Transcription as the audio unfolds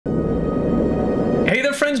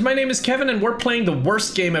friends, my name is Kevin and we're playing the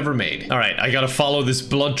worst game ever made. Alright, I gotta follow this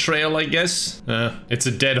blood trail, I guess. It's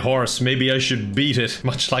a dead horse. Maybe I should beat it,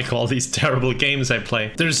 much like all these terrible games I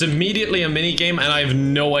play. There's immediately a mini game and I have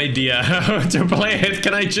no idea how to play it.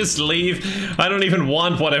 Can I just leave? I don't even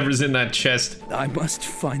want whatever's in that chest. I must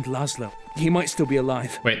find Laszlo. He might still be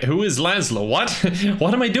alive. Wait, who is Laszlo? What?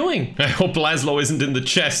 What am I doing? I hope Laszlo isn't in the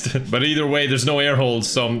chest. But either way, there's no air holes,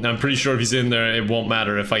 so I'm pretty sure if he's in there, it won't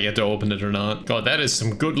matter if I get to open it or not. God, that is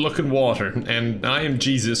some good looking water. And I am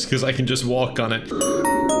Jesus, because I can just walk on it.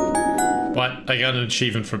 What? I got an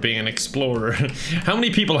achievement for being an explorer. How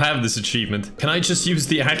many people have this achievement? Can I just use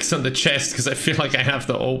the axe on the chest? Because I feel like I have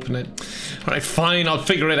to open it. Alright, fine. I'll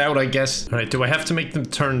figure it out, I guess. Alright, do I have to make them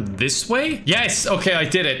turn this way? Yes! Okay, I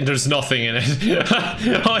did it. There's nothing in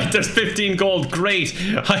it. Oh, there's 15 gold. Great.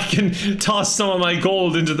 I can toss some of my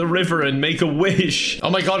gold into the river and make a wish. Oh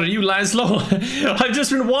my god, are you Laszlo? I've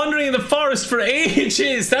just been wandering in the forest for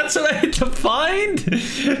ages. That's what I had to find?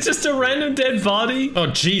 Just a random dead body? Oh,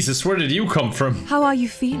 Jesus, where did you come from? How are you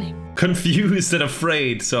feeling? Confused and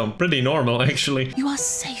afraid, so pretty normal actually. You are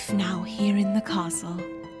safe now here in the castle.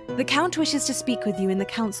 The Count wishes to speak with you in the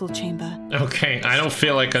council chamber. Okay, I don't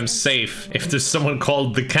feel like I'm safe if there's someone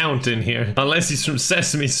called the Count in here. Unless he's from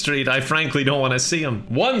Sesame Street, I frankly don't want to see him.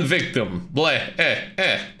 One victim.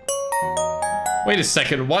 Bleh, Wait a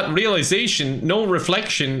second, what? Realization? No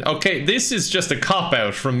reflection? Okay, this is just a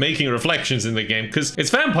cop-out from making reflections in the game, because it's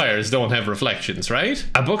vampires don't have reflections, right?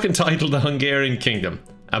 A book entitled The Hungarian Kingdom.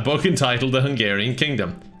 A book entitled The Hungarian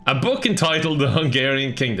Kingdom. A book entitled The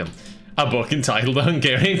Hungarian Kingdom. A book entitled The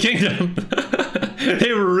Hungarian Kingdom.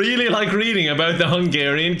 They really like reading about the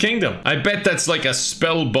Hungarian Kingdom. I bet that's like a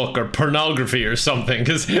spell book or pornography or something,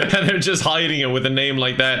 because they're just hiding it with a name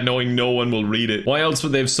like that, knowing no one will read it. Why else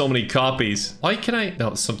would they have so many copies? Why can I?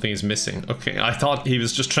 No, something is missing. Okay, I thought he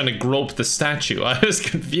was just trying to grope the statue. I was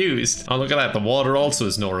confused. Oh, look at that. The water also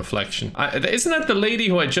has no reflection. Isn't that the lady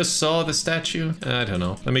who I just saw, the statue? I don't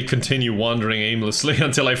know. Let me continue wandering aimlessly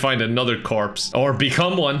until I find another corpse or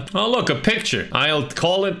become one. Oh, look, a picture. I'll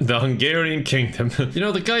call it the Hungarian Kingdom. You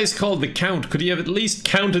know, the guy's called the Count. Could he have at least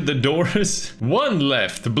counted the doors? One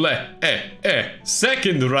left. Bleh.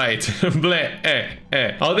 Second right. Bleh.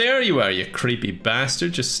 Oh, there you are, you creepy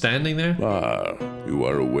bastard, just standing there. Ah, you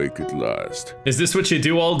are awake at last. Is this what you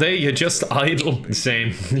do all day? You just idle?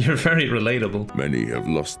 Insane. You're very relatable. Many have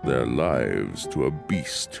lost their lives to a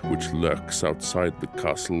beast which lurks outside the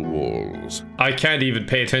castle walls. I can't even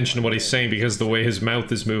pay attention to what he's saying because the way his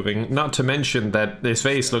mouth is moving. Not to mention that his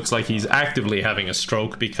face looks like he's actively having a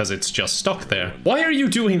stroke because it's just stuck there. Why are you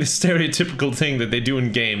doing the stereotypical thing that they do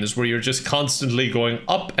in games where you're just constantly going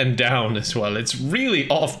up and down as well? It's really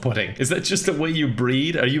off-putting. Is that just the way you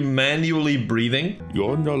breathe? Are you manually breathing?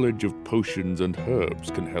 Your knowledge of potions and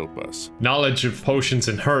herbs can help us. Knowledge of potions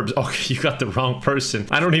and herbs? Okay, you got the wrong person.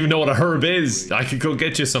 I don't even know what a herb is. I could go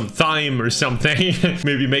get you some thyme or something.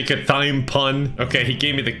 Maybe make a thyme pun. Okay, he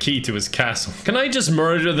gave me the key to his castle. Can I just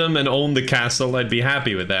murder them and own the castle? I'd be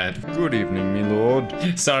happy with that. Good evening, me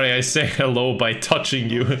lord. Sorry, I say hello by touching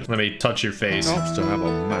you. Let me touch your face. Helps to have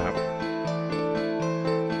a map.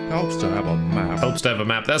 Helps to have a map. Helps to have a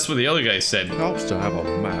map. That's what the other guy said. Helps to have a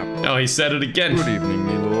map. Oh, he said it again. Good evening,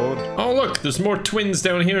 me lord. Oh, look, there's more twins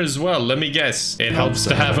down here as well. Let me guess. It helps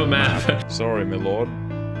to have a map. Sorry, my lord.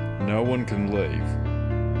 No one can leave.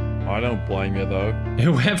 I don't blame you, though.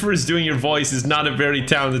 Whoever is doing your voice is not a very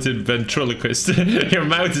talented ventriloquist. Your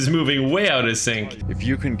mouth is moving way out of sync. If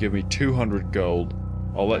you can give me 200 gold,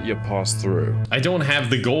 I'll let you pass through. I don't have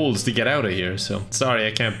the golds to get out of here, so sorry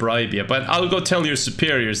I can't bribe you, but I'll go tell your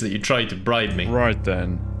superiors that you tried to bribe me. Right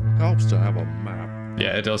then. Helps to have a map.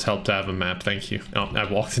 Yeah, it does help to have a map, thank you. Oh,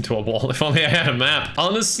 I walked into a wall. If only I had a map.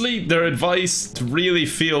 Honestly, their advice really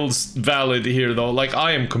feels valid here, though. Like,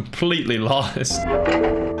 I am completely lost.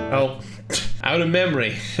 Oh. Out of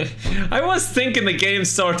memory. I was thinking the game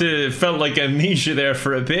felt like amnesia there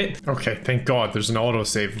for a bit. Okay, thank God there's an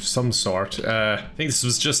autosave of some sort. I think this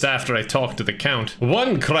was just after I talked to the Count.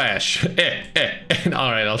 One crash.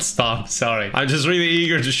 Alright, I'll stop. Sorry. I'm just really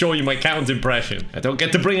eager to show you my Count impression. I don't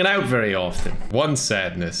get to bring it out very often. One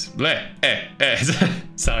sadness. Bleh.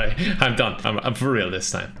 Sorry, I'm done. I'm for real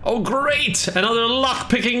this time. Oh, great! Another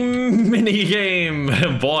lockpicking mini game.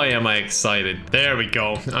 Boy, am I excited. There we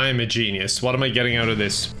go. I'm a genius. What am I getting out of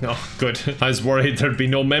this? Oh, good. I was worried there'd be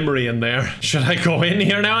no memory in there. Should I go in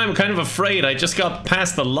here now? I'm kind of afraid. I just got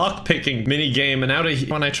past the lockpicking mini game, and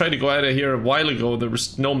when I tried to go out of here a while ago, there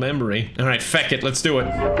was no memory. All right, feck it. Let's do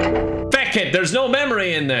it. Feck Check it, there's no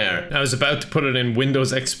memory in there. I was about to put it in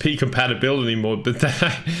Windows XP compatibility mode, but then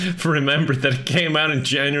I remembered that it came out in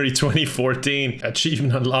January 2014.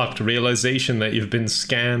 Achievement unlocked, realization that you've been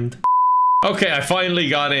scammed. Okay, I finally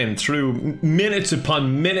got in through minutes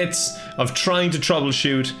upon minutes of trying to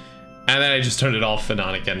troubleshoot, and then I just turned it off and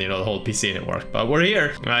on again, you know, the whole PC didn't work. But we're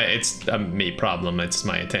here. It's a me problem, it's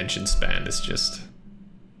my attention span, it's just...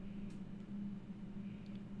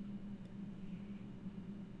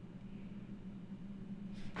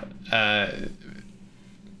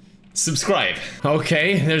 subscribe.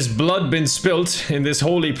 Okay, there's blood been spilt in this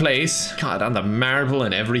holy place. God, on the marble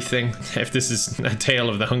and everything. If this is a tale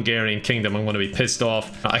of the Hungarian kingdom, I'm gonna be pissed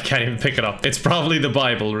off. I can't even pick it up. It's probably the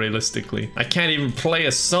Bible, realistically. I can't even play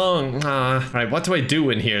a song. Alright, what do I do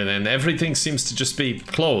in here then? Everything seems to just be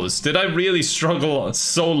closed. Did I really struggle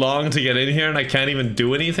so long to get in here and I can't even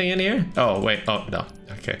do anything in here? Oh, wait. Oh, no.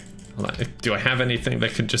 Okay. Do I have anything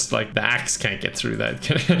that could just, like, the axe can't get through that?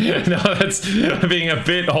 No, that's being a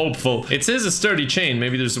bit hopeful. It says a sturdy chain.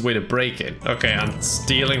 Maybe there's a way to break it. Okay, I'm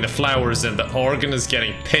stealing the flowers and the organ is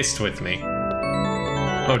getting pissed with me.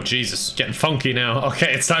 Oh, Jesus. Getting funky now.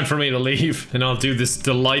 Okay, it's time for me to leave. And I'll do this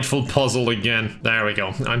delightful puzzle again. There we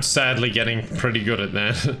go. I'm sadly getting pretty good at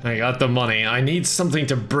that. I got the money. I need something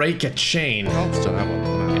to break a chain. It helps to have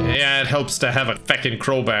one. Yeah, it helps to have a feckin'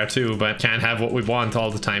 crowbar too, but can't have what we want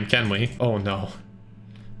all the time, can we? Oh no.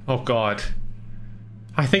 Oh god.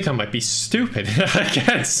 I think I might be stupid. I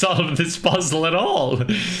can't solve this puzzle at all.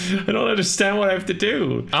 I don't understand what I have to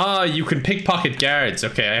do. Ah, you can pickpocket guards.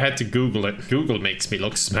 Okay, I had to Google it. Google makes me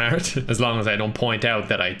look smart. As long as I don't point out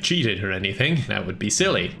that I cheated or anything. That would be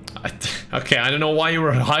silly. Okay, I don't know why you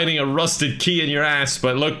were hiding a rusted key in your ass,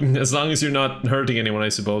 but look, as long as you're not hurting anyone, I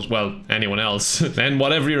suppose. Well, anyone else. Then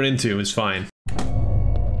whatever you're into is fine.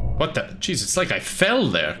 What the? Jeez, it's like I fell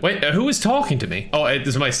there. Wait, who is talking to me? Oh, it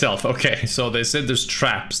is myself. Okay, so they said there's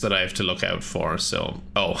traps that I have to look out for, so...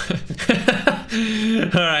 Oh.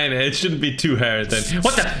 Alright, it shouldn't be too hard then.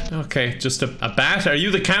 What the? Okay, just a bat? Are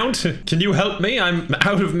you the count? Can you help me? I'm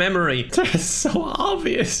out of memory. That's so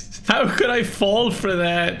obvious. How could I fall for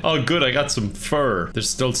that? Oh, good, I got some fur. There's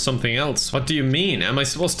still something else. What do you mean? Am I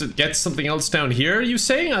supposed to get something else down here, are you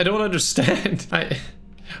saying? I don't understand.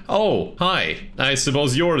 Oh, hi. I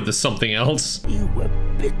suppose you're the something else. You were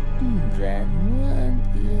bitten then,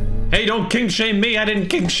 weren't you? Hey, don't king shame me. I didn't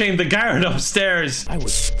king shame the guard upstairs. I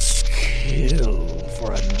would kill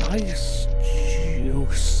for a nice,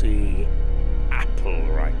 juicy apple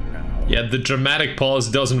right now. Yeah, the dramatic pause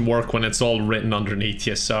doesn't work when it's all written underneath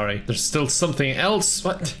you, sorry. There's still something else.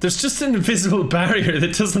 What? There's just an invisible barrier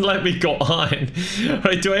that doesn't let me go on.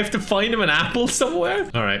 Alright, do I have to find him an apple somewhere?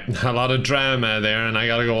 Alright, a lot of drama there, and I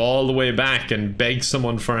gotta go all the way back and beg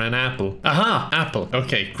someone for an apple. Aha! Apple.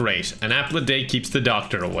 Okay, great. An apple a day keeps the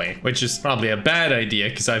doctor away, which is probably a bad idea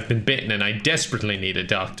because I've been bitten and I desperately need a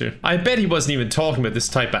doctor. I bet he wasn't even talking about this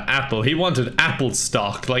type of apple. He wanted apple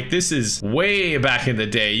stock. Like, this is way back in the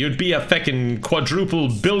day. You'd be a feckin' quadruple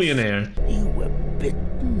billionaire. You were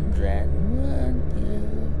bitten then, weren't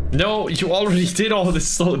you? No, you already did all this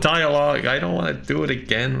slow dialogue. I don't want to do it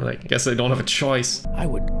again, but I guess I don't have a choice. I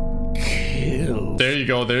would kill. There you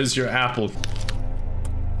go, there's your apple.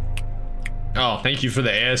 Oh, thank you for the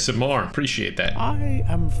ASMR. Appreciate that. I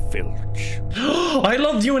am Filch. I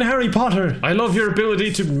loved you in Harry Potter. I love your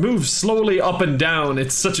ability to move slowly up and down.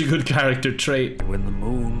 It's such a good character trait. When the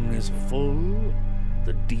moon is full,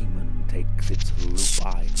 the demon takes its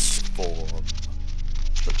lupine form,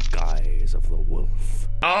 the guise of the wolf.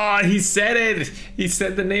 Ah, he said it! He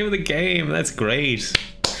said the name of the game. That's great.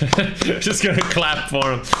 Just gonna clap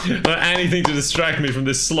for him. Anything to distract me from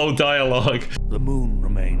this slow dialogue. The moon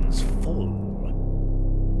remains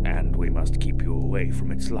full, and we must keep you away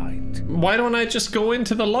from its light. Why don't I just go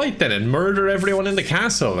into the light then and murder everyone in the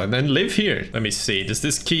castle and then live here? Let me see. Does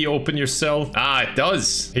this key open your cell? Ah, it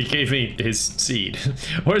does. He gave me his seed.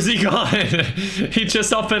 Where's he gone? He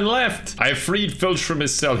just up and left. I freed Filch from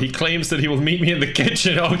his cell. He claims that he will meet me in the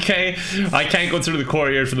kitchen. Okay. I can't go through the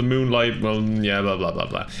courtyard for the moonlight. Well, yeah, blah, blah, blah,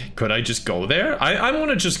 blah. Could I just go there? I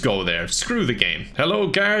want to just go there. Screw the game. Hello,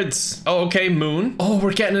 guards. Oh, okay, moon. Oh,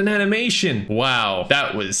 we're getting an animation. Wow,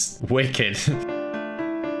 that was wicked.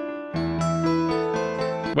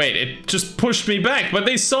 Wait, it just pushed me back, but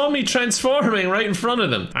they saw me transforming right in front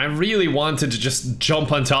of them. I really wanted to just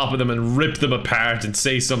jump on top of them and rip them apart and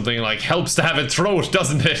say something like, helps to have a throat,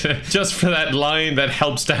 doesn't it? Just for that line that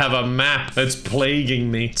helps to have a map that's plaguing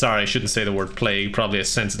me. Sorry, I shouldn't say the word plague, probably a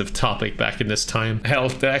sensitive topic back in this time.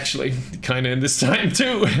 Health, actually, kind of in this time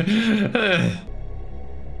too.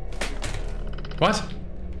 What?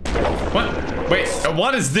 What? Wait,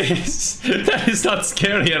 what is this? That is not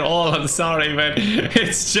scary at all. I'm sorry, man.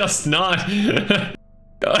 It's just not.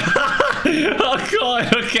 Oh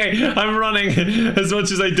god, okay. I'm running as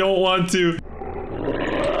much as I don't want to.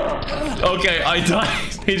 Okay, I died.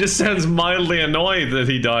 He just sounds mildly annoyed that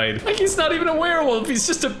he died. Like he's not even a werewolf, he's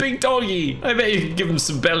just a big doggy. I bet you can give him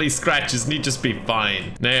some belly scratches and he'd just be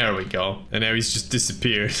fine. There we go. And now he's just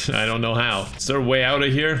disappeared. I don't know how. Is there a way out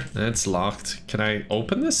of here? That's locked. Can I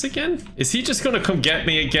open this again? Is he just gonna come get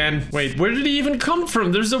me again? Wait, where did he even come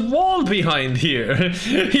from? There's a wall behind here.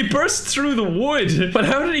 He burst through the wood, but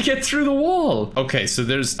how did he get through the wall? Okay, so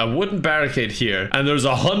there's a wooden barricade here and there's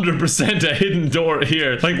 100% a hidden door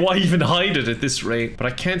here. Like why even hide it at this rate?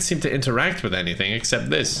 But I can't seem to interact with anything except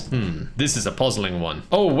this. This is a puzzling one.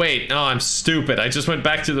 Oh wait, no, I'm stupid. I just went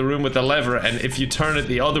back to the room with the lever and if you turn it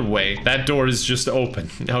the other way, that door is just open.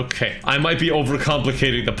 Okay, I might be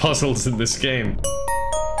overcomplicating the puzzles in this game.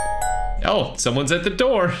 Oh, someone's at the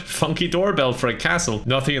door. Funky doorbell for a castle.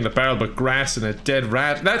 Nothing in the barrel but grass and a dead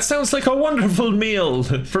rat. That sounds like a wonderful meal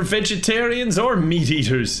for vegetarians or meat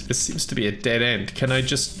eaters. This seems to be a dead end. Can I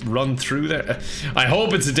just run through there? I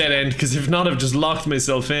hope it's a dead end, because if not, I've just locked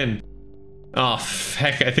myself in. Oh,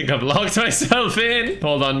 heck, I think I've locked myself in.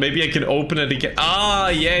 Hold on, maybe I can open it again. Ah,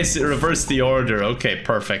 yes, it reversed the order. Okay,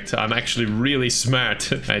 perfect. I'm actually really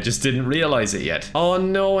smart. I just didn't realize it yet. Oh,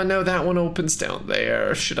 no, and now that one opens down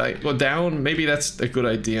there. Should I go down? Maybe that's a good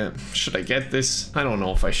idea. Should I get this? I don't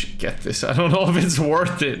know if I should get this. I don't know if it's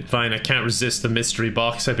worth it. Fine, I can't resist the mystery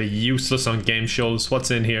box. I'd be useless on game shows.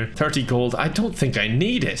 What's in here? 30 gold. I don't think I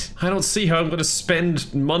need it. I don't see how I'm going to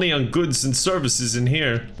spend money on goods and services in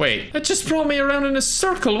here. Wait, I just brought me around in a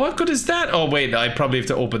circle. What good is that? Oh wait, I probably have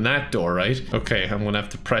to open that door, right? Okay, I'm gonna have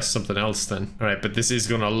to press something else then. All right, but this is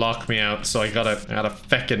gonna lock me out, so I gotta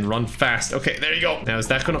feckin' run fast. Okay, there you go. Now is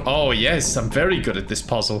that gonna? Oh yes, I'm very good at this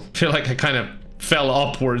puzzle. I feel like I kind of fell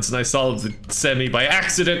upwards and I solved the semi by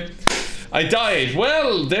accident. I died.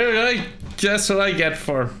 Well, there I guess what I get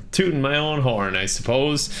for tooting my own horn, I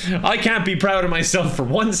suppose. I can't be proud of myself for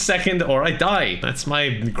 1 second or I die. That's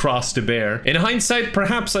my cross to bear. In hindsight,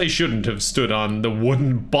 perhaps I shouldn't have stood on the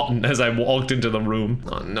wooden button as I walked into the room.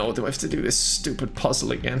 Oh no, do I have to do this stupid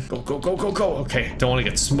puzzle again? Go, go, go, go, go. Okay, don't want to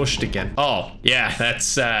get smushed again. Oh, yeah,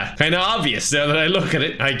 that's kind of obvious now that I look at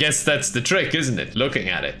it. I guess that's the trick, isn't it? Looking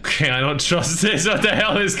at it. Okay, I don't trust this. What the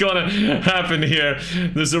hell is gonna happen here?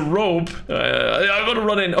 There's a rope. I'm gonna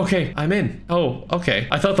run in. Okay, I'm in. Oh, okay.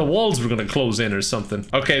 I thought the walls were gonna close in or something.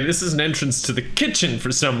 Okay, this is an entrance to the kitchen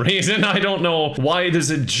for some reason. I don't know why there's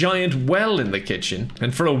a giant well in the kitchen.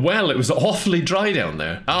 And for a well, it was awfully dry down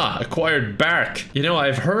there. Ah, acquired bark. You know,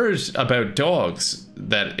 I've heard about dogs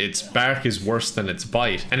that its bark is worse than its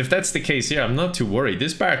bite. And if that's the case here, I'm not too worried.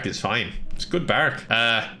 This bark is fine. It's good bark.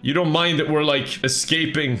 You don't mind that we're like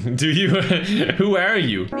escaping, do you? Who are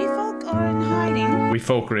you? We folk are in hiding. We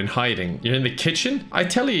folk are in hiding. You're in the kitchen? I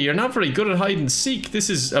tell you, you're not very good at hide and seek. This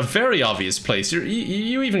is a very obvious place.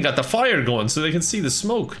 You even got the fire going so they can see the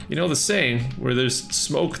smoke. You know the saying, where there's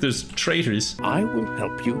smoke, there's traitors. I will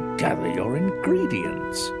help you gather your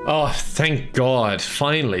ingredients. Oh, thank God.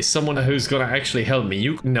 Finally, someone who's gonna actually help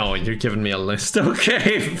me. No, you're giving me a list.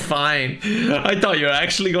 Okay, fine. I thought you were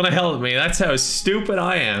actually gonna help me. That's how stupid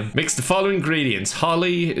I am. Mix the following ingredients.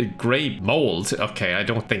 Holly, grape, mold. Okay, I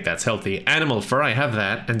don't think that's healthy. Animal fur, I have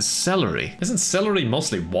that. And celery. Isn't celery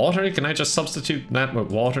mostly water? Can I just substitute that with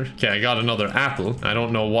water? Okay, I got another apple. I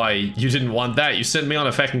don't know why you didn't want that. You sent me on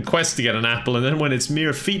a fucking quest to get an apple, and then when it's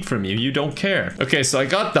mere feet from you, you don't care. Okay, so I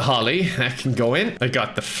got the holly. That can go in. I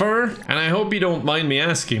got the fur. And I hope you don't mind me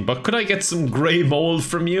asking, but could I get some gray mold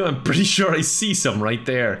from you? I'm pretty sure I see some right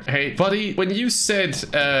there. Hey, buddy, when you said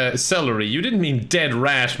celery, you didn't mean dead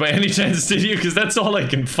rat by any chance, did you? Because that's all I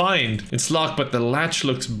can find. It's locked, but the latch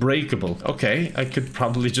looks breakable. Okay, I could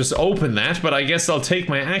probably just open that, but I guess I'll take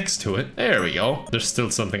my axe to it. There we go. There's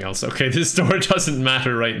still something else. Okay, this door doesn't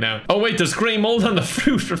matter right now. Oh wait, there's gray mold on the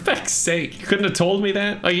fruit, for feck's sake. You couldn't have told me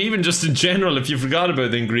that? Like, even just in general, if you forgot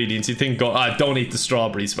about the ingredients, you think, oh, don't eat the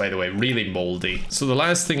strawberries, by the way. Really moldy. So the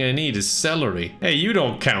last thing I need is celery. Hey, you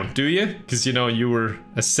don't count, do you? Because, you know, you were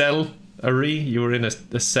a cell-ary. You were in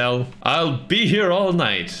a cell. I'll be here all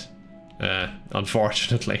night.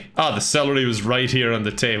 Unfortunately. Ah, the celery was right here on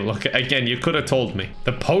the table. Okay, again, you could have told me.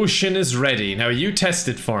 The potion is ready. Now you test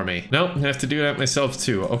it for me. No, I have to do that myself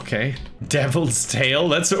too. Okay. Devil's tail?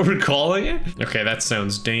 That's what we're calling it? Okay, that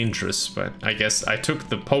sounds dangerous, but I guess I took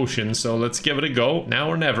the potion, so let's give it a go. Now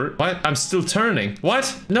or never. What? I'm still turning.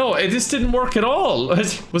 What? No, this didn't work at all.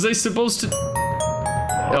 Was I supposed to...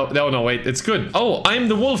 Oh, no, wait, it's good. Oh, I'm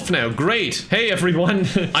the wolf now. Great. Hey, everyone.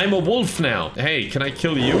 I'm a wolf now. Hey, can I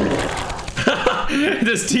kill you?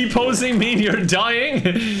 Does T-posing mean you're dying?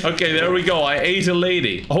 Okay, there we go. I ate a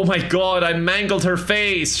lady. Oh my god, I mangled her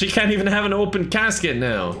face. She can't even have an open casket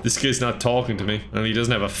now. This guy's not talking to me. And he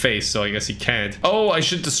doesn't have a face, so I guess he can't. Oh, I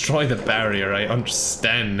should destroy the barrier. I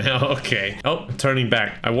understand now. Okay. Oh, turning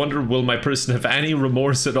back. I wonder, will my person have any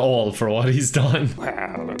remorse at all for what he's done?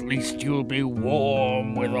 Well, at least you'll be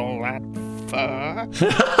warm with all that fur.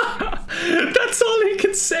 That's all he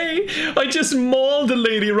can say. I just mauled the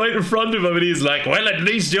lady right in front of him and he's like, well, at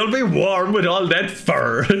least you'll be warm with all that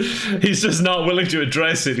fur. He's just not willing to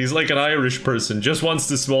address it. He's like an Irish person, just wants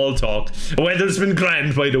the small talk. Weather's been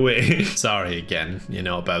grand, by the way. Sorry again, you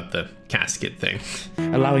know, about the casket thing.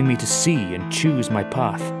 allowing me to see and choose my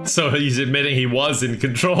path. So he's admitting he was in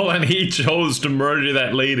control and he chose to murder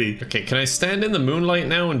that lady. Okay, can I stand in the moonlight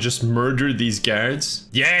now and just murder these guards?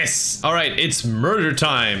 Yes! Alright, it's murder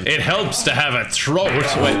time. It helps to have a throat.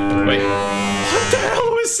 Wait. What the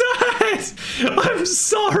hell was that? I'm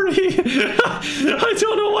sorry. I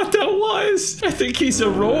don't know what that was. I think he's a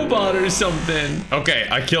robot or something. Okay,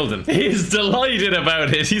 I killed him. He's delighted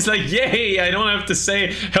about it. He's like, yay, I don't have to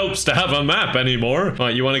say helps to have a map anymore.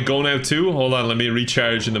 Alright, you want to go now too? Hold on, let me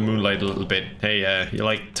recharge in the moonlight a little bit. Hey, you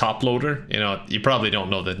like Top Loader? You know, you probably don't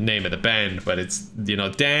know the name of the band, but it's, you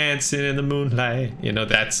know, Dancing in the Moonlight. You know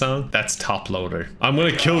that song? That's Top Loader. I'm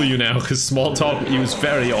gonna kill you now because small talk with you is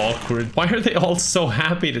very awkward. Why are they all so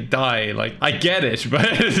happy to die? Like, I get it, but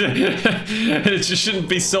it just shouldn't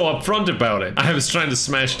be so upfront about it. I was trying to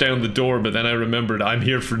smash down the door, but then I remembered I'm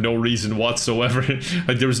here for no reason whatsoever.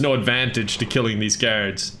 Like, there was no advantage to killing these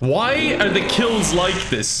guards. Why are the kills like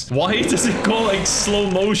this? Why does it go like slow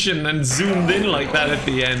motion and zoomed in like that at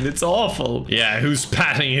the end? It's awful. Yeah, who's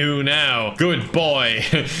patting who now? Good boy.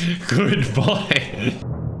 Good boy.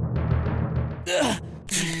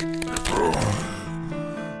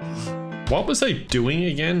 What was I doing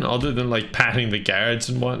again, other than like patting the guards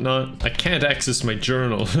and whatnot? I can't access my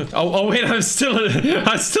journal. oh wait, I'm still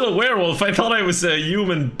a werewolf. I thought I was a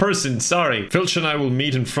human person. Sorry. Filch and I will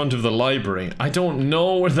meet in front of the library. I don't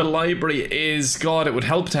know where the library is. God, it would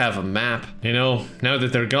help to have a map. You know, now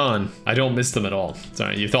that they're gone, I don't miss them at all.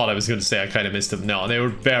 Sorry, you thought I was going to say I kind of missed them. No, they were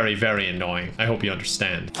very, very annoying. I hope you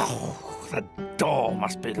understand. The door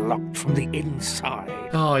must be locked from the inside.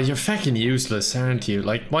 Oh, you're fucking useless, aren't you?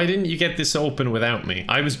 Like, why didn't you get this open without me?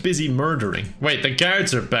 I was busy murdering. Wait, the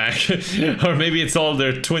guards are back. Or maybe it's all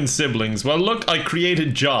their twin siblings. Well, look, I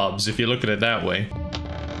created jobs, if you look at it that way.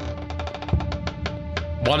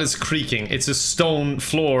 What is creaking? It's a stone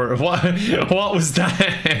floor. What was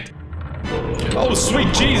that? Oh,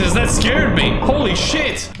 sweet Jesus, that scared me. Holy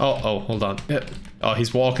shit. Oh, hold on. Oh,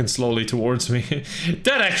 he's walking slowly towards me.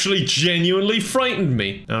 That actually genuinely frightened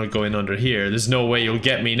me. I'll go in under here. There's no way you'll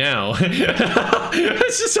get me now.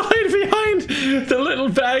 Let's just hide behind the little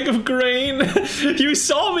bag of grain. You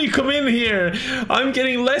saw me come in here. I'm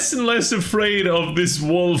getting less and less afraid of this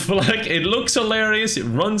wolf. Like, it looks hilarious, it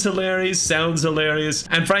runs hilarious, sounds hilarious,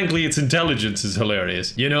 and frankly, its intelligence is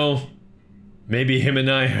hilarious. You know, maybe him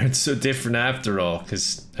and I aren't so different after all,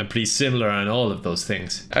 because I'm pretty similar on all of those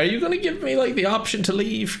things. Are you gonna give me, like, the option to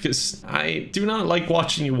leave? Because I do not like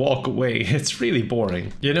watching you walk away. It's really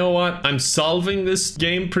boring. You know what? I'm solving this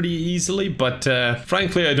game pretty easily, but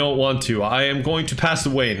frankly, I don't want to. I am going to pass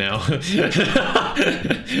away now.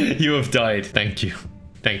 You have died. Thank you.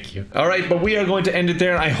 Thank you. Alright, but we are going to end it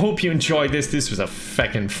there. I hope you enjoyed this. This was a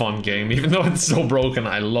feckin' fun game. Even though it's so broken,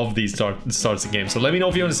 I love these sorts of games. So let me know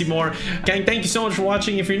if you want to see more. Gang, thank you so much for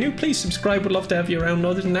watching. If you're new, please subscribe. Would love to have you around.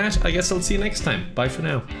 Other than that, I guess I'll see you next time. Bye for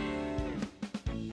now.